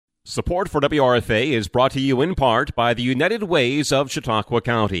Support for WRFA is brought to you in part by the United Ways of Chautauqua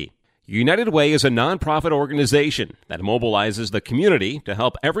County. United Way is a nonprofit organization that mobilizes the community to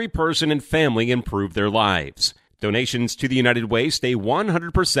help every person and family improve their lives. Donations to the United Way stay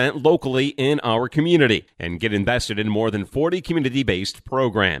 100% locally in our community and get invested in more than 40 community-based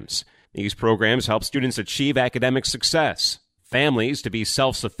programs. These programs help students achieve academic success, families to be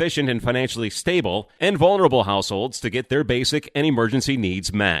self-sufficient and financially stable, and vulnerable households to get their basic and emergency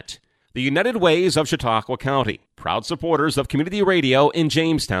needs met. The United Ways of Chautauqua County, proud supporters of community radio in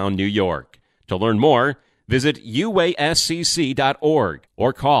Jamestown, New York. To learn more, visit uascc.org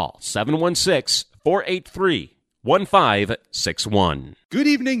or call 716-483-1561. Good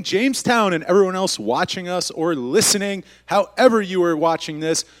evening, Jamestown, and everyone else watching us or listening, however you are watching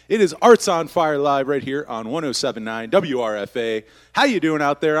this. It is Arts on Fire Live right here on 107.9 WRFA. How you doing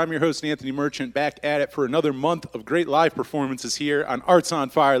out there? I'm your host, Anthony Merchant, back at it for another month of great live performances here on Arts on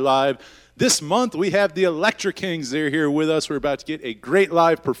Fire Live. This month, we have the Elektra Kings. They're here with us. We're about to get a great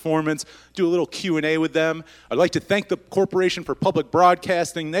live performance, do a little Q&A with them. I'd like to thank the Corporation for Public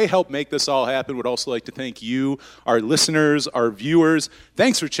Broadcasting. They help make this all happen. Would also like to thank you, our listeners, our viewers.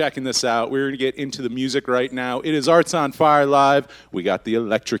 Thanks for checking this out. We're going to get into the music right now. It is Arts on Fire Live. We got the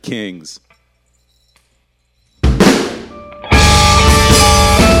Elektra Kings.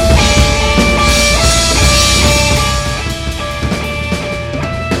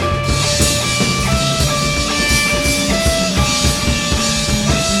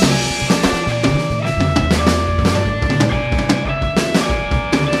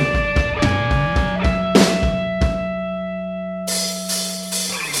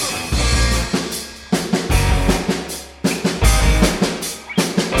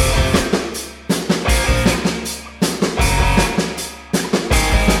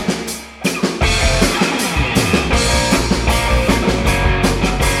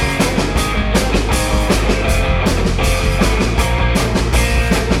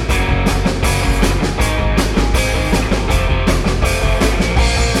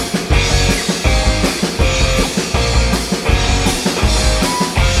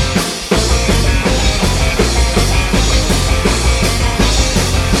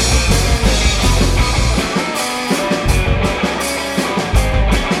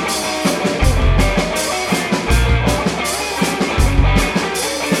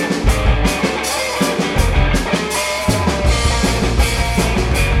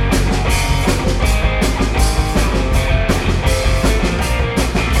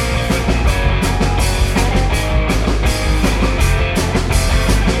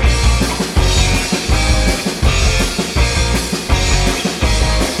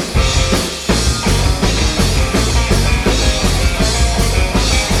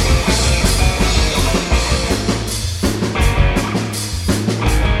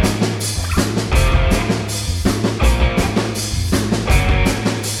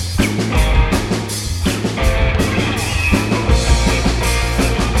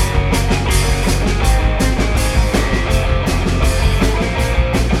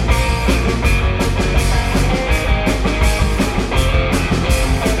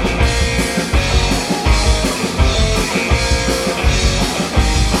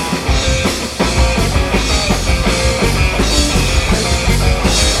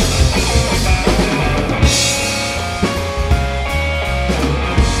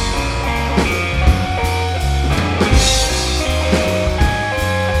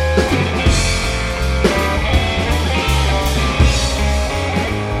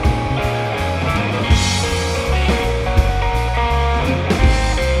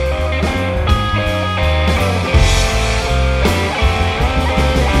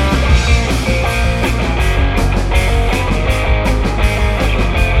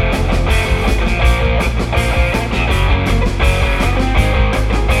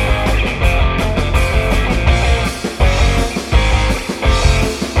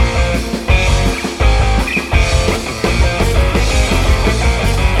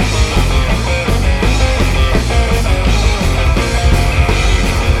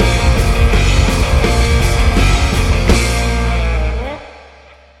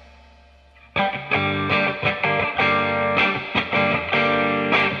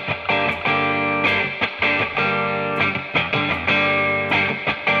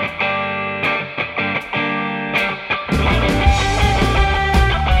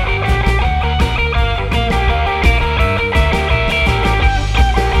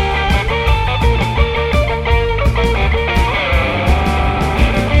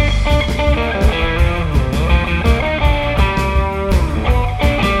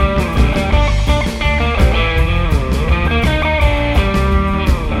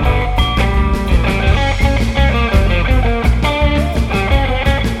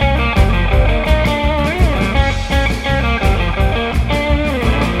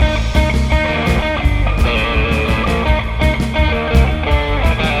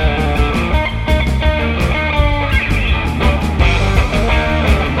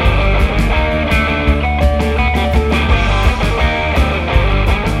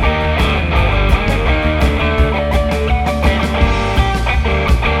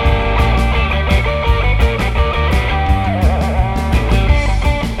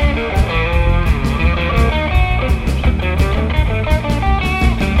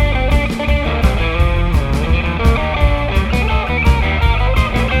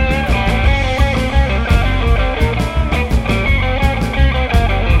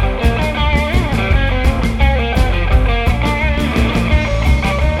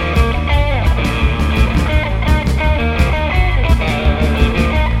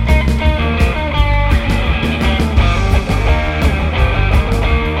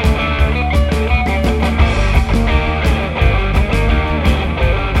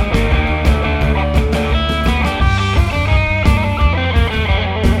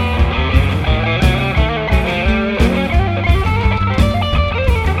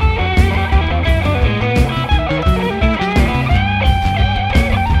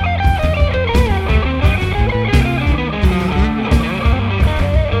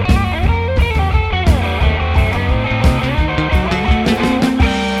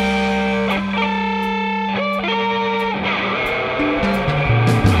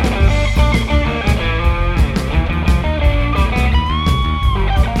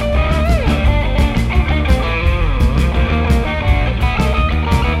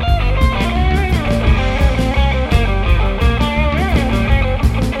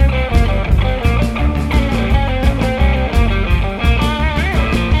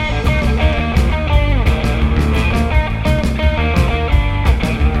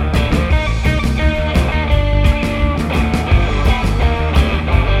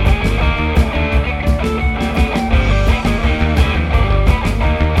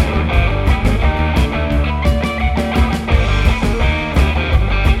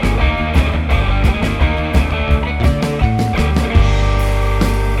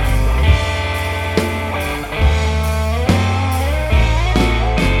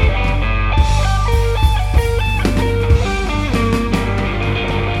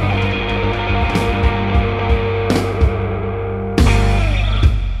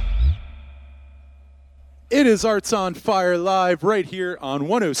 is Arts on Fire live right here on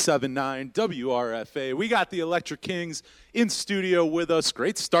 107.9 WRFA. We got the Elektra Kings in studio with us.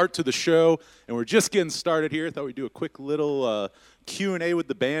 Great start to the show, and we're just getting started here. Thought we'd do a quick little Q&A with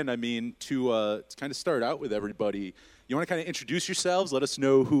the band. To kind of start out with everybody. You want to kind of introduce yourselves? Let us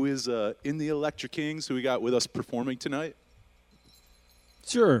know who is in the Elektra Kings, who we got with us performing tonight.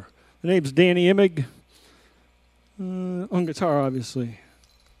 Sure. The name's Danny Immig. On guitar, obviously.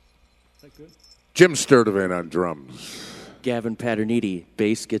 Is that good? Jim Sturdivant on drums. Gavin Paterniti,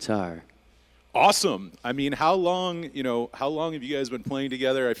 bass guitar. Awesome. How long have you guys been playing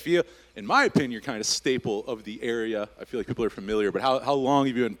together? I feel, in my opinion, you're kind of staple of the area. I feel like people are familiar, but how long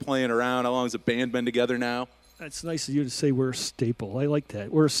have you been playing around? How long has the band been together now? That's nice of you to say we're a staple. I like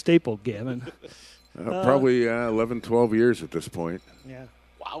that. We're a staple, Gavin. Probably 11, 12 years at this point. Yeah.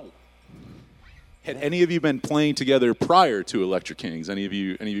 Wow. Had any of you been playing together prior to Elektra Kings? Any of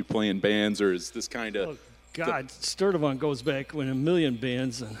you playing bands, or is this kind of? Oh, God, Sturdivant goes back when a million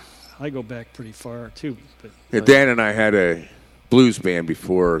bands, and I go back pretty far too. But Yeah, Dan and I had a blues band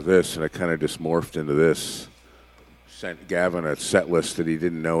before this, and I kind of just morphed into this. Sent Gavin a set list that he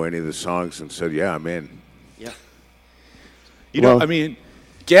didn't know any of the songs, and said, "Yeah, I'm in." Yeah.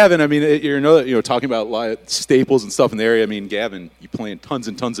 Gavin, you're talking about live staples and stuff in the area. Gavin, you play in tons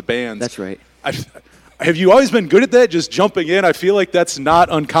and tons of bands. That's right. Have you always been good at that, just jumping in? I feel like that's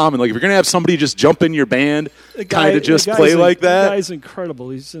not uncommon. Like, if you're going to have somebody just jump in your band, kind of just play like that. The guy's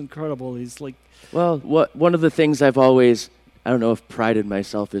incredible. He's incredible. He's like... Well, one of the things I've always, I don't know if prided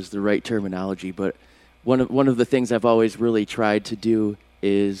myself is the right terminology, but one of the things I've always really tried to do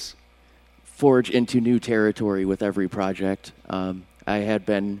is forge into new territory with every project. I had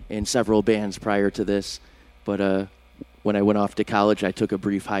been in several bands prior to this, but when I went off to college, I took a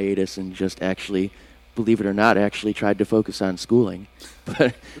brief hiatus and just actually, believe it or not, actually tried to focus on schooling.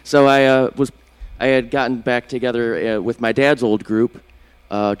 So I had gotten back together with my dad's old group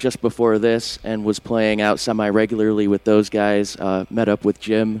just before this and was playing out semi-regularly with those guys. Met up with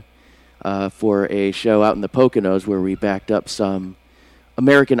Jim for a show out in the Poconos where we backed up some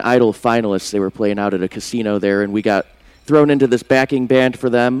American Idol finalists. They were playing out at a casino there, and we got thrown into this backing band for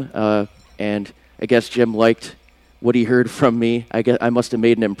them. And I guess Jim liked what he heard from me. I must have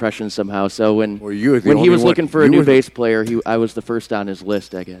made an impression somehow. So when he was looking for a new bass player, I was the first on his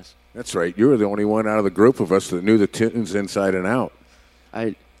list, I guess. That's right. You were the only one out of the group of us that knew the tunes inside and out.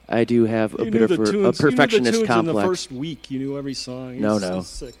 I do have a bit of a perfectionist you knew the tunes complex. In the first week, you knew every song. No.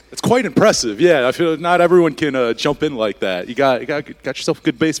 Sick. It's quite impressive. Yeah, I feel not everyone can jump in like that. You got yourself a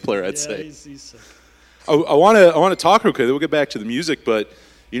good bass player, I'd say. He's sick. I want to talk real quick. We'll get back to the music, but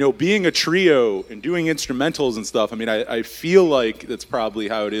being a trio and doing instrumentals and stuff. I feel like that's probably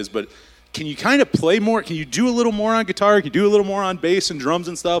how it is. But can you kind of play more? Can you do a little more on guitar? Can you do a little more on bass and drums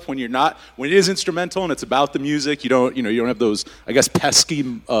and stuff when it is instrumental and it's about the music? You don't have those, I guess, pesky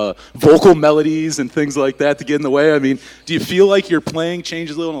vocal melodies and things like that to get in the way. Do you feel like your playing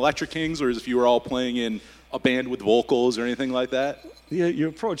changes a little in Elektra Kings, or as if you were all playing in a band with vocals or anything like that? Yeah, you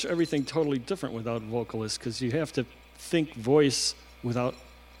approach everything totally different without vocalists because you have to think voice without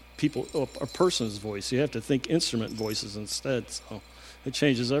a person's voice. You have to think instrument voices instead, so it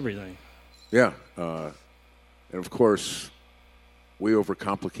changes everything. Yeah. And, of course, we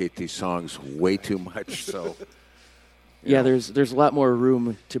overcomplicate these songs way too much, so... Yeah, there's a lot more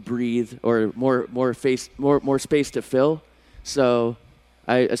room to breathe or more space to fill. So,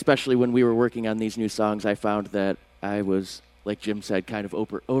 especially when we were working on these new songs, I found that I was, like Jim said, kind of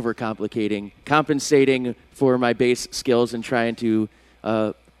compensating for my bass skills and trying to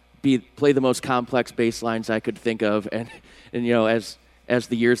play the most complex bass lines I could think of. And as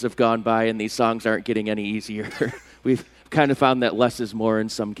the years have gone by and these songs aren't getting any easier, we've kind of found that less is more in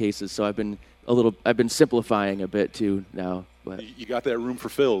some cases. So I've been simplifying a bit too now. But you got that room for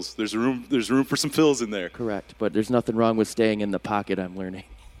fills. There's room for some fills in there. Correct, but there's nothing wrong with staying in the pocket, I'm learning.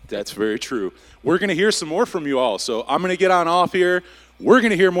 That's very true. We're going to hear some more from you all, so I'm going to get on off here. We're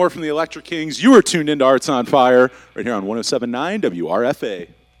going to hear more from the Elektra Kings. You are tuned into Arts on Fire right here on 107.9 WRFA.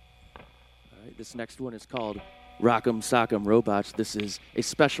 All right, this next one is called Rock'em Sock'em Robots. This is a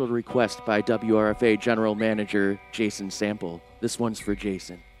special request by WRFA General Manager Jason Sample. This one's for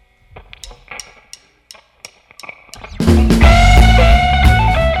Jason.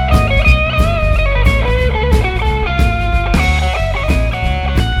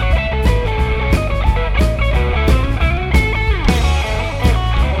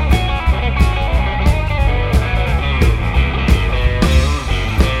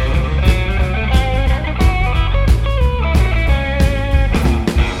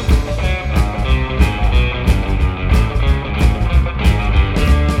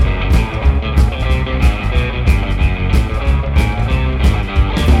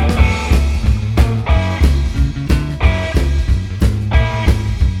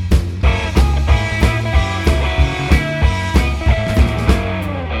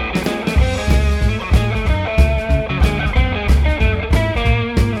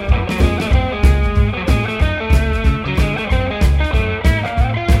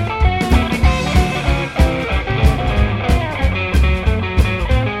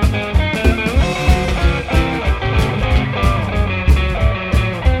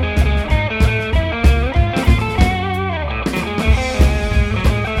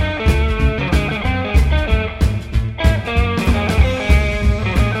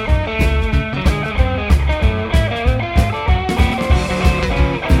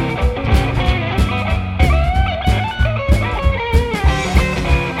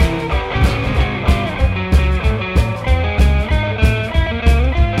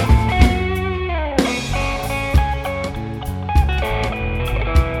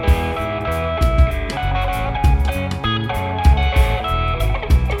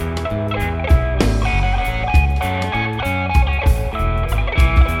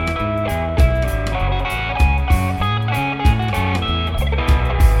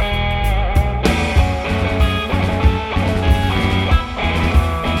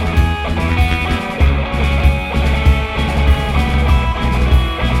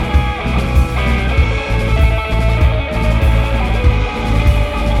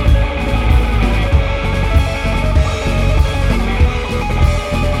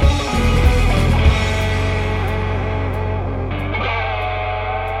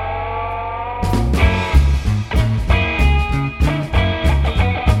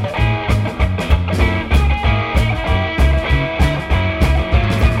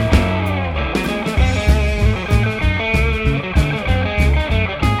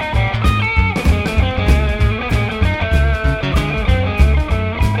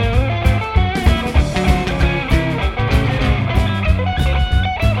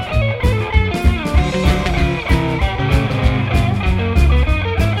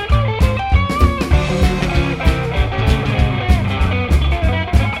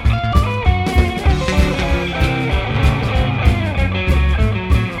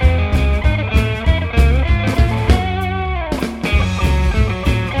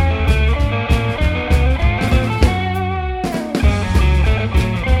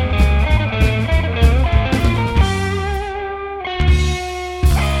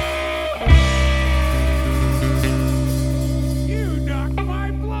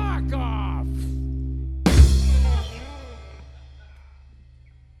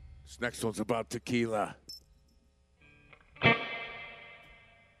 This next one's about tequila.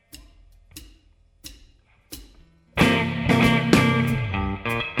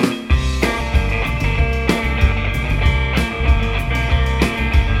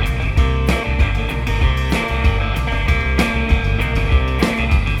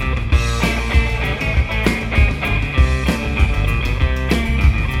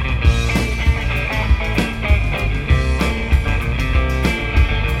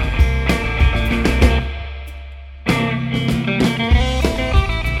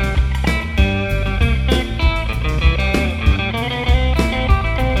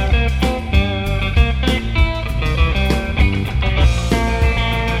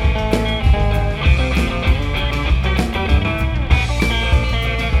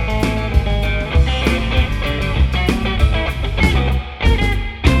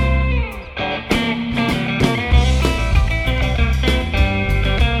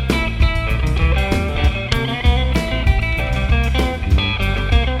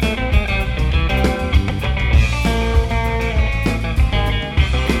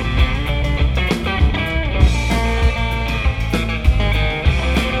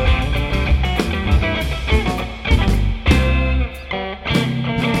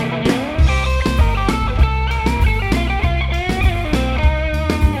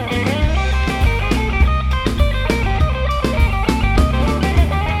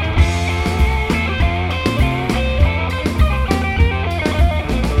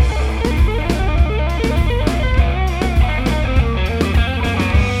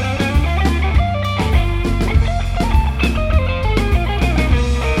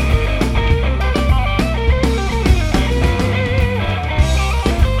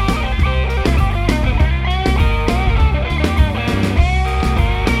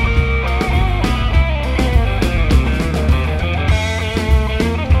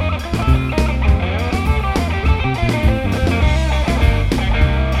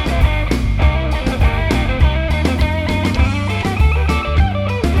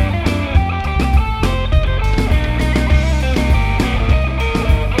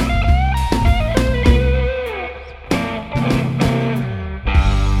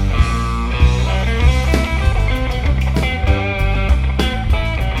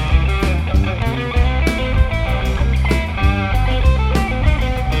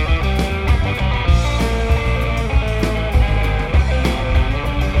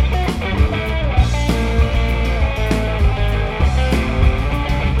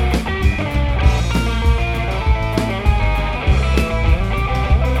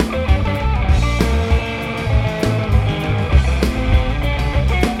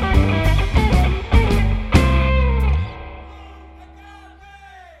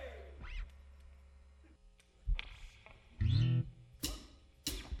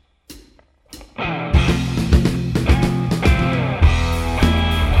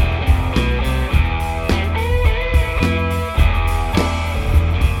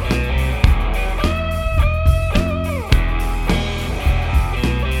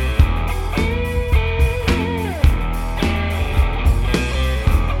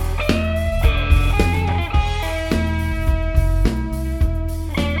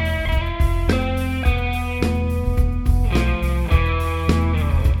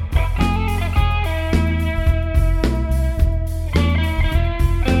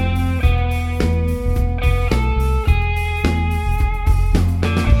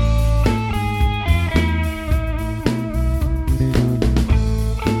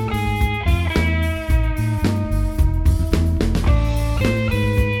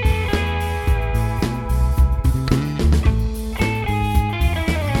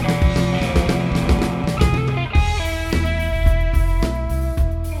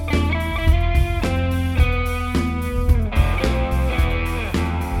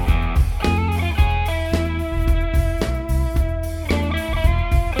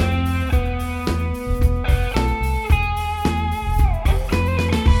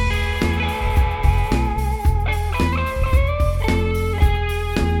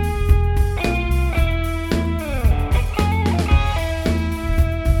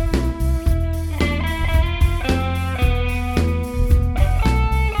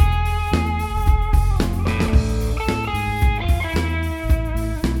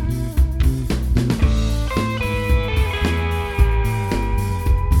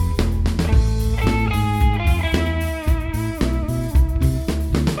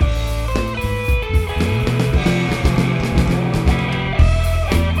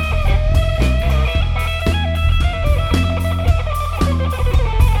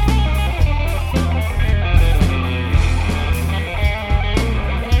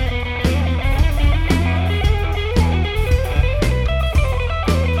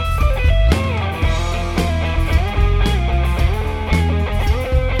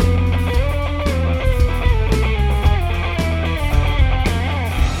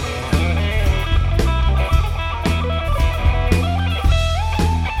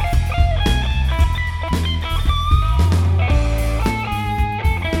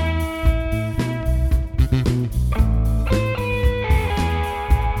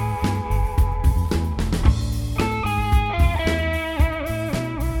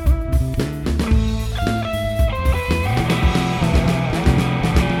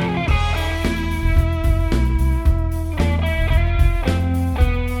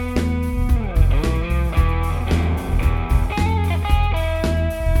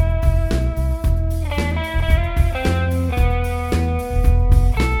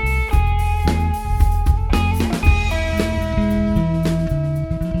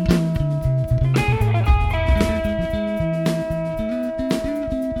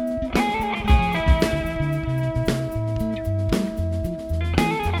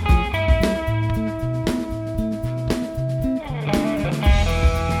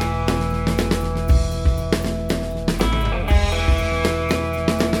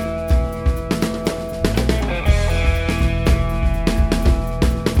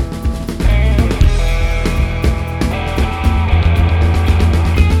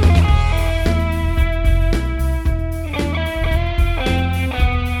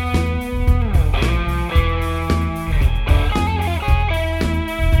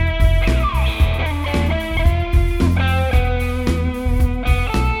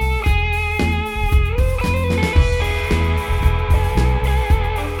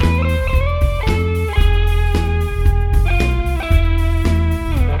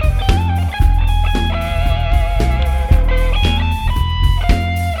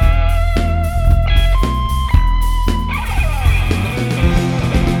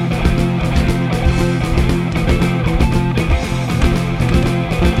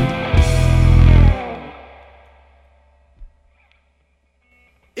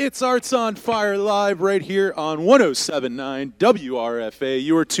 It's Arts on Fire live right here on 107.9 WRFA.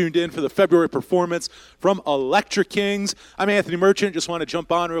 You are tuned in for the February performance from Elektra Kings. I'm Anthony Merchant. Just want to jump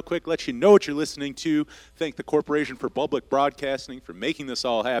on real quick, let you know what you're listening to. Thank the Corporation for Public Broadcasting for making this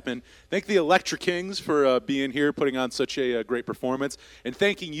all happen. Thank the Elektra Kings for being here, putting on such a great performance. And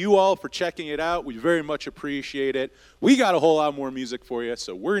thanking you all for checking it out. We very much appreciate it. We got a whole lot more music for you,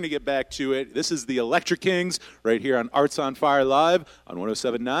 so we're going to get back to it. This is the Elektra Kings right here on Arts on Fire live on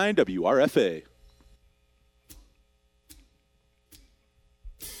 107.9 WRFA.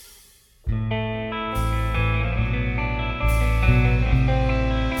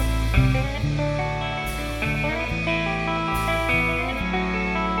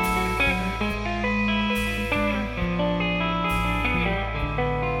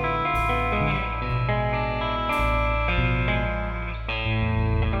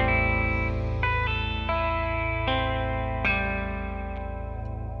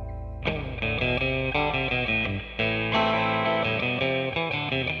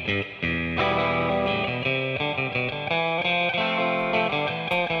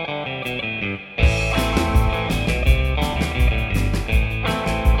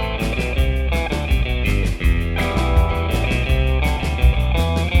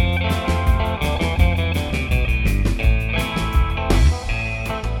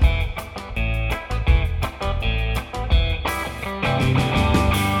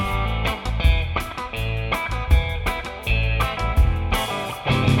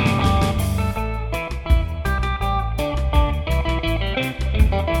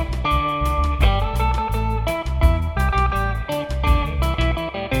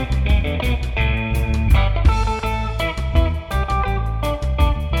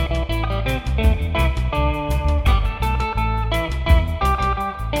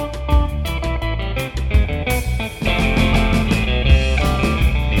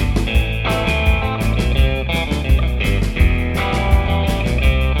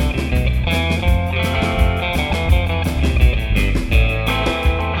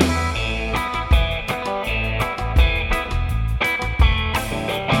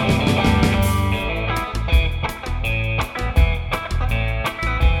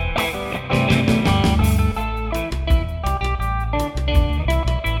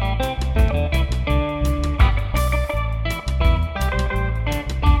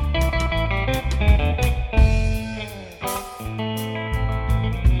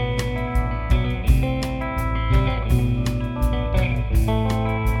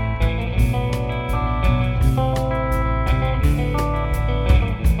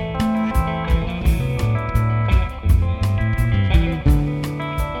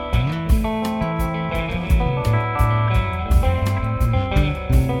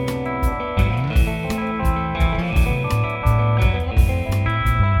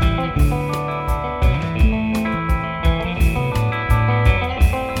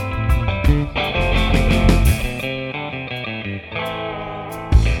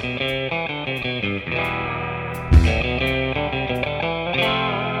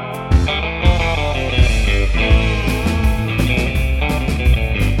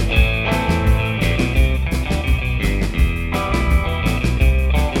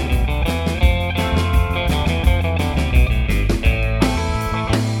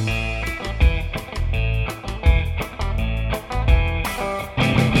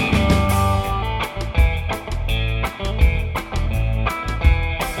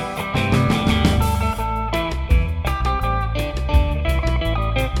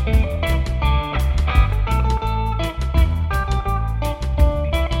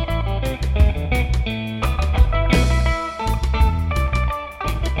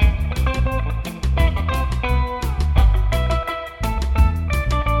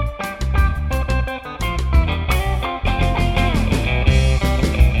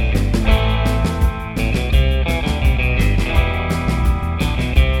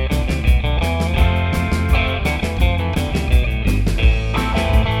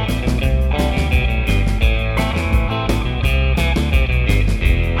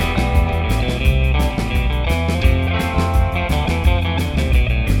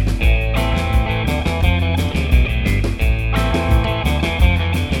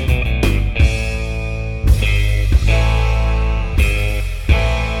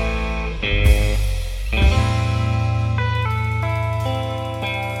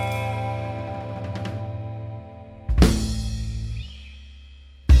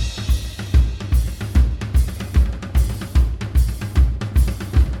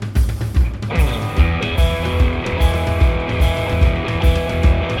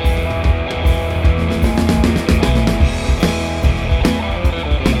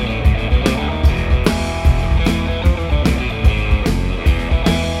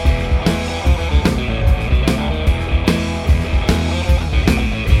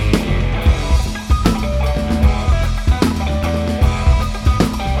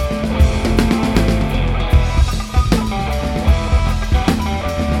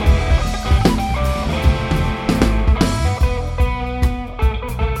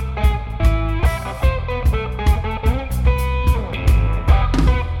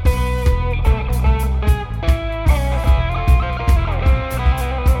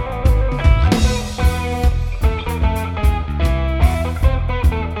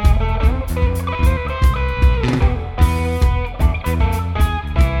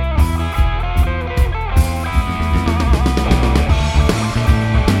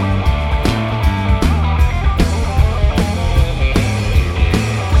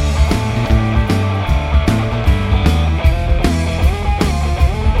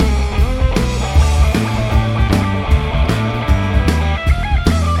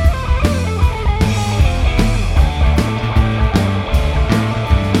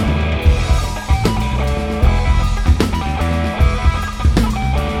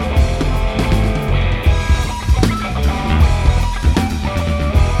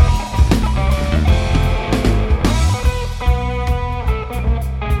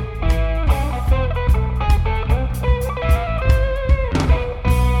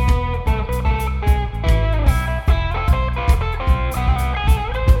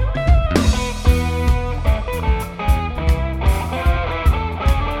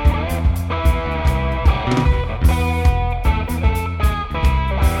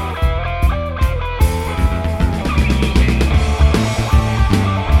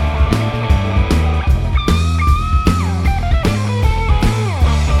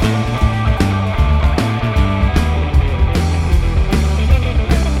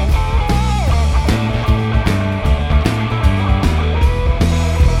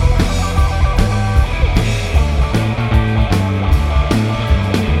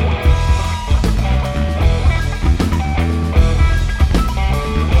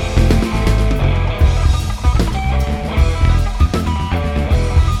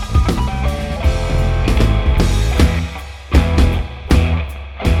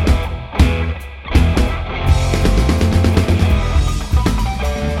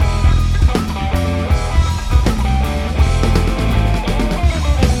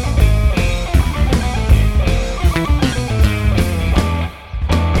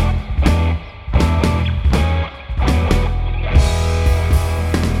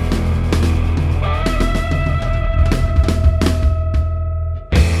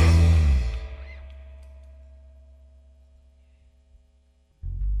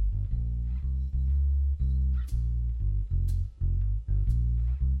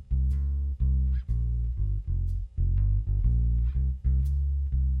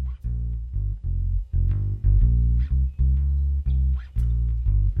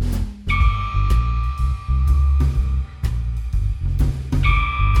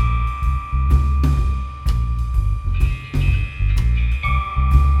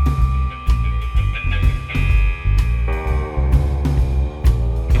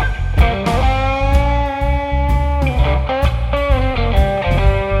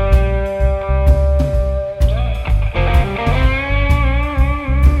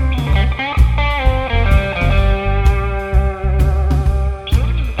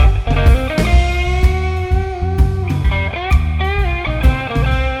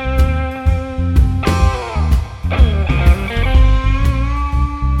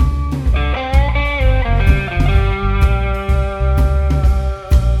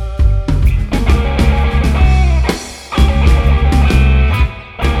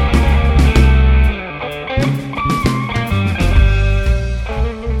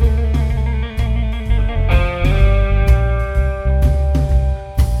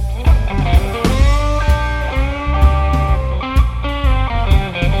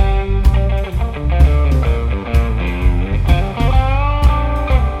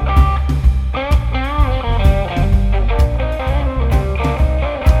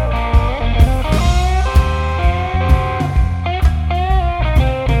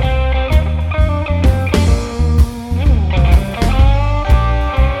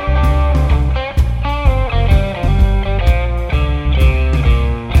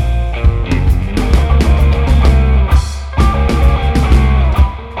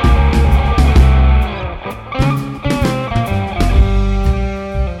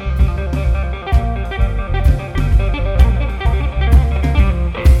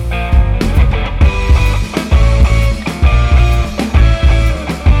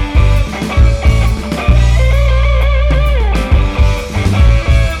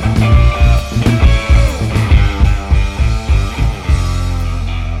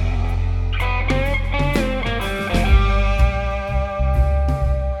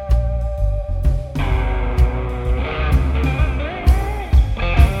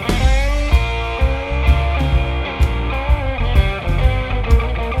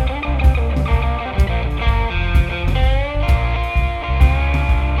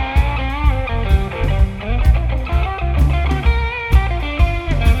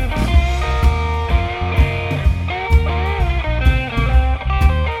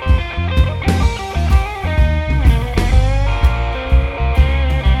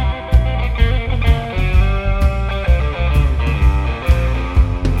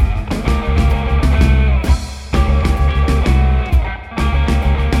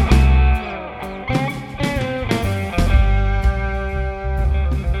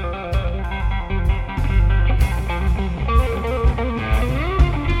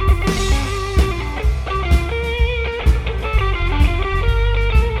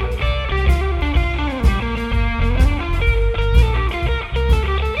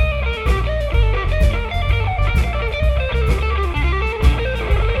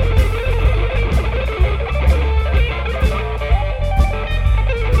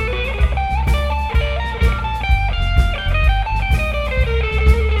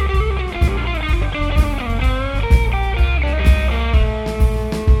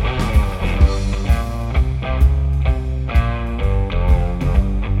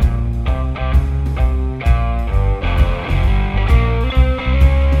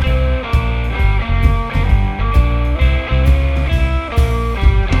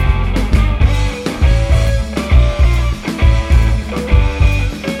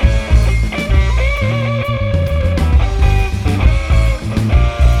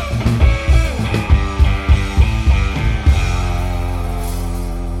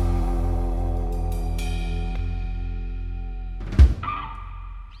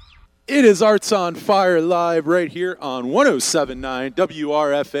 It is Arts on Fire live right here on 107.9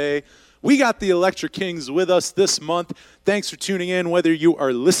 WRFA. We got the Elektra Kings with us this month. Thanks for tuning in, whether you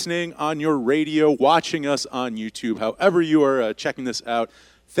are listening on your radio, watching us on YouTube, however you are checking this out.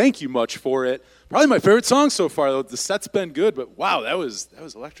 Thank you much for it. Probably my favorite song so far, though. The set's been good, but wow, that was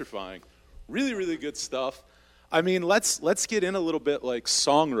electrifying. Really, really good stuff. I mean, let's get in a little bit like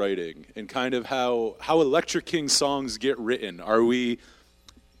songwriting and kind of how Elektra King songs get written.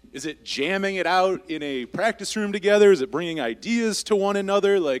 Is it jamming it out in a practice room together? Is it bringing ideas to one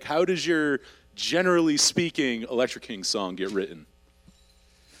another? Like, how does your, generally speaking, Elektra King song get written?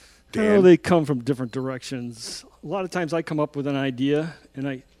 Well, they come from different directions. A lot of times I come up with an idea, and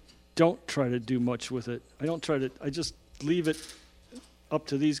I don't try to do much with it. I just leave it up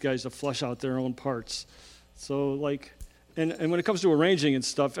to these guys to flesh out their own parts. So, and when it comes to arranging and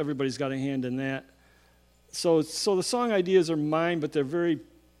stuff, everybody's got a hand in that. So the song ideas are mine, but they're very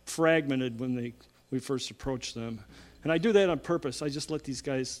fragmented when we first approach them. And I do that on purpose. I just let these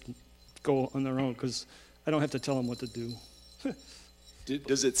guys go on their own because I don't have to tell them what to do.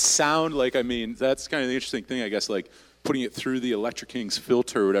 Does it sound like, I mean, that's kind of the interesting thing, I guess, like putting it through the Elektra Kings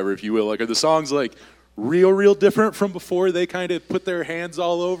filter or whatever, if you will. Like, are the songs like real different from before they kind of put their hands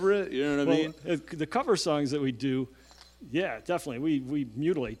all over it? You know what I mean? The cover songs that we do, yeah, definitely. We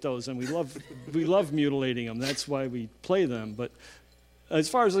mutilate those, and we love mutilating them. That's why we play them. But as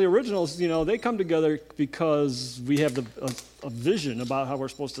far as the originals, they come together because we have a vision about how we're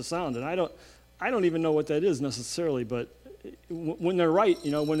supposed to sound, and I don't even know what that is necessarily. But when they're right,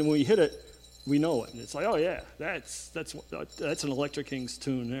 when we hit it, we know it, and it's like, oh yeah, that's an Elektra Kings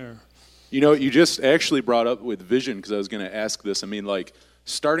tune there. You just actually brought up with vision because I was going to ask this. I mean, like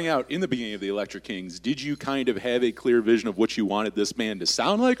starting out in the beginning of the Elektra Kings, did you kind of have a clear vision of what you wanted this band to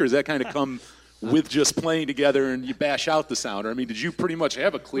sound like, or does that kind of come with just playing together and you bash out the sound? Or, I mean, did you pretty much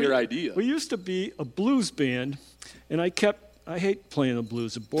have a clear idea? We used to be a blues band, and I hate playing the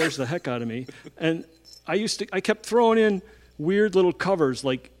blues. It bores the heck out of me. And I kept throwing in weird little covers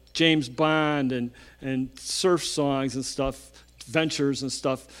like James Bond and surf songs and stuff, Ventures and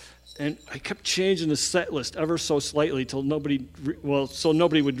stuff. And I kept changing the set list ever so slightly till so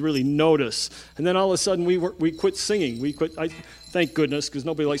nobody would really notice. And then all of a sudden we quit singing. Thank goodness, because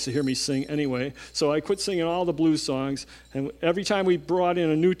nobody likes to hear me sing anyway. So I quit singing all the blues songs. And every time we brought in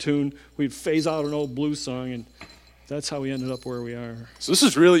a new tune, we'd phase out an old blues song, and that's how we ended up where we are. So this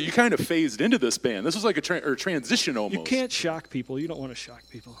is really, you kind of phased into this band. This was like a transition almost. You can't shock people. You don't want to shock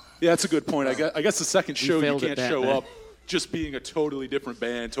people. Yeah, that's a good point. I guess the second show you can't show up just being a totally different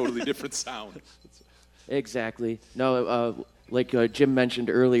band, totally different sound. Exactly. No, like Jim mentioned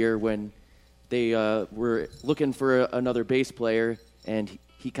earlier, when they were looking for another bass player, and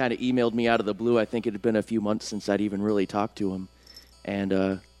he kind of emailed me out of the blue. I think it had been a few months since I'd even really talked to him. And,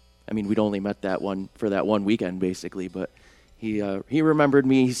 I mean, we'd only met for that one weekend, basically. But he remembered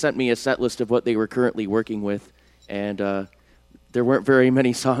me. He sent me a set list of what they were currently working with. And there weren't very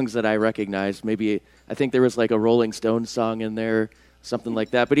many songs that I recognized. I think there was like a Rolling Stones song in there, something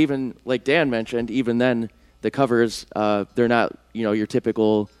like that. But even, like Dan mentioned, even then, the covers, they're not, your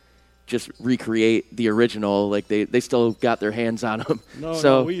typical just recreate the original. Like, they still got their hands on them.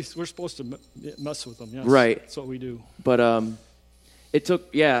 No, we're supposed to mess with them, yes. Right. That's what we do. But it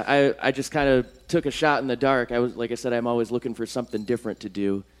took, I just kind of took a shot in the dark. Like I said, I'm always looking for something different to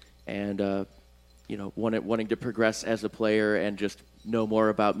do. And, wanting to progress as a player and just know more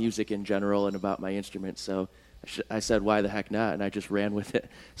about music in general and about my instrument. So I said, why the heck not? And I just ran with it.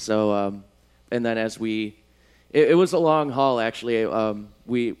 So, and then it was a long haul, actually.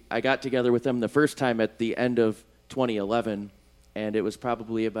 I got together with them the first time at the end of 2011, and it was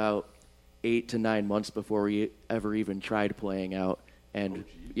probably about 8 to 9 months before we ever even tried playing out. And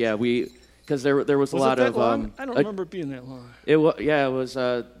because there was a lot it that of long? I don't remember it being that long. It was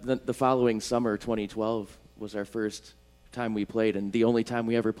the following summer, 2012, was our first time we played, and the only time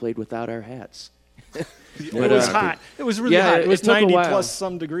we ever played without our hats. It was hot. It was really hot. It was 90 plus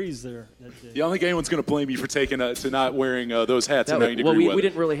some degrees there. I don't think anyone's going to blame you for to not wearing those hats in 90 degree weather. We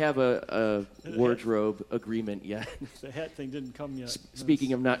didn't really have a wardrobe agreement yet. The hat thing didn't come yet.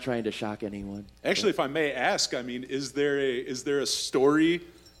 Speaking of not trying to shock anyone. Actually, if I may ask, I mean, is there a story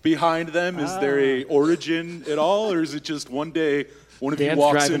behind them? Is there a origin at all, or is it just one day one of you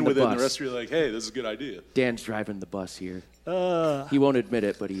walks in with it and the rest of you are like, hey, this is a good idea? Dan's driving the bus here. He won't admit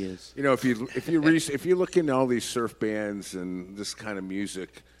it, but he is. If you look into all these surf bands and this kind of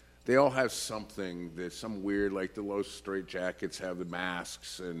music, they all have something that's some weird, like the Los Straight Jackets have the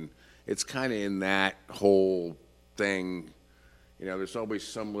masks, and it's kind of in that whole thing. There's always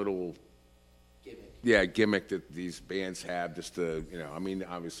some little gimmick that these bands have, just to, I mean,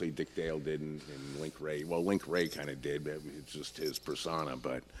 obviously Dick Dale did and Link Ray. Well, Link Ray kind of did, but it's just his persona.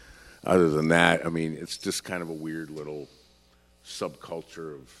 But other than that, I mean, it's just kind of a weird little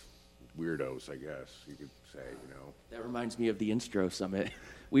subculture of weirdos, I guess you could say. That reminds me of the Instro Summit.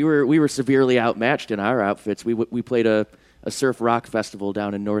 We were severely outmatched in our outfits. We played a surf rock festival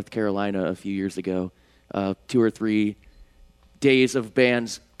down in North Carolina a few years ago. 2 or 3 days of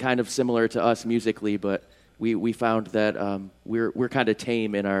bands kind of similar to us musically, but we found that we're kind of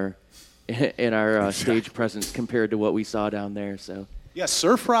tame in our stage presence compared to what we saw down there. So yeah,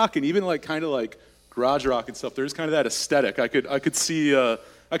 surf rock and even kind of garage rock and stuff. There's kind of that aesthetic. I could see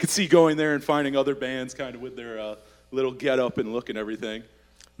going there and finding other bands kind of with their little get up and look and everything.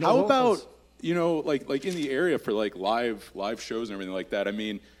 How about like in the area for live shows and everything like that? I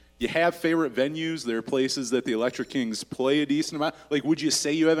mean, you have favorite venues. There are places that the Electric Kings play a decent amount. Like, would you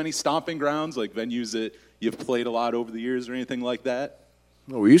say you have any stomping grounds, like venues that you've played a lot over the years or anything like that?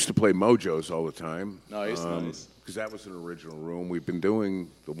 Well, we used to play Mojo's all the time. Nice. Because that was an original room. We've been doing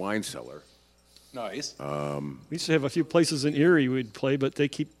the Wine Cellar. Nice. We used to have a few places in Erie we'd play, but they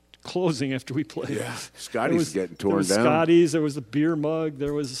keep closing after we play. Yeah, Scotty's getting torn there was down. Scotty's, there was the Beer Mug,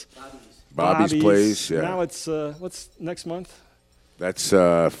 there was Bobby's place. Yeah. Now it's what's next month? That's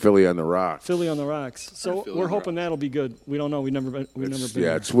Philly on the Rocks. Philly on the Rocks. So we're hoping that'll be good. We don't know. We've never been.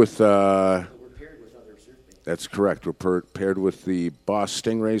 Yeah, it's with. We're paired with other surf bands. That's correct. We're paired with the Boss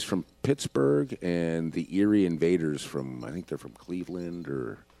Stingrays from Pittsburgh and the Erie Invaders from. I think they're from Cleveland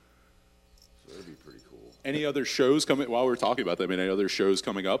or. So that'd be pretty cool. Any other shows coming? While we're talking about that, I mean, any other shows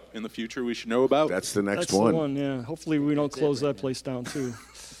coming up in the future we should know about? That's the next That's one. The one. Yeah. Hopefully we don't close that place down too.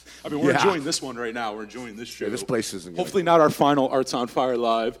 I mean, we're enjoying this one right now. We're enjoying this show. Yeah, this place isn't. Hopefully, not our final Arts on Fire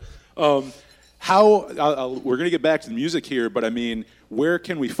Live. We're going to get back to the music here, but I mean, where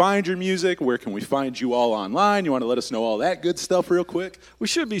can we find your music? Where can we find you all online? You want to let us know all that good stuff real quick? We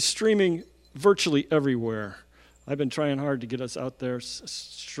should be streaming virtually everywhere. I've been trying hard to get us out there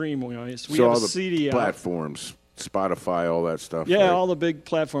stream-wise. We have all a the CD platforms, Spotify, all that stuff. Yeah, right? all the big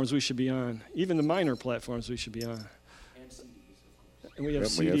platforms we should be on. Even the minor platforms we should be on. And we have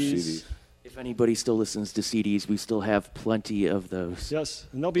CDs. We have CDs. if anybody still listens to CDs, we still have plenty of those. Yes,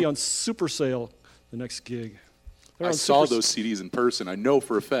 and they'll be on super sale the next gig. I saw those CDs in person. I know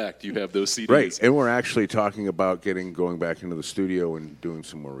for a fact you have those CDs. Right, and we're actually talking about going back into the studio and doing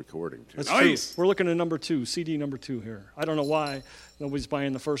some more recording, too. That's nice. True. We're looking at number 2, CD number 2 here. I don't know why nobody's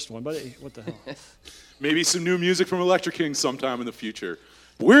buying the first one, but hey, what the hell. Maybe some new music from Electric Kings sometime in the future.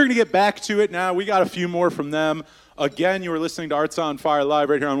 We're going to get back to it now. We got a few more from them. Again, you are listening to Arts on Fire Live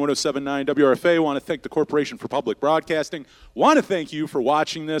right here on 107.9 WRFA. Want to thank the Corporation for Public Broadcasting. Want to thank you for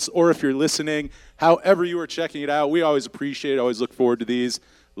watching this, or if you're listening, however you are checking it out. We always appreciate it, always look forward to these.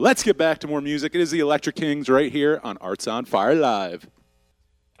 Let's get back to more music. It is the Electric Kings right here on Arts on Fire Live.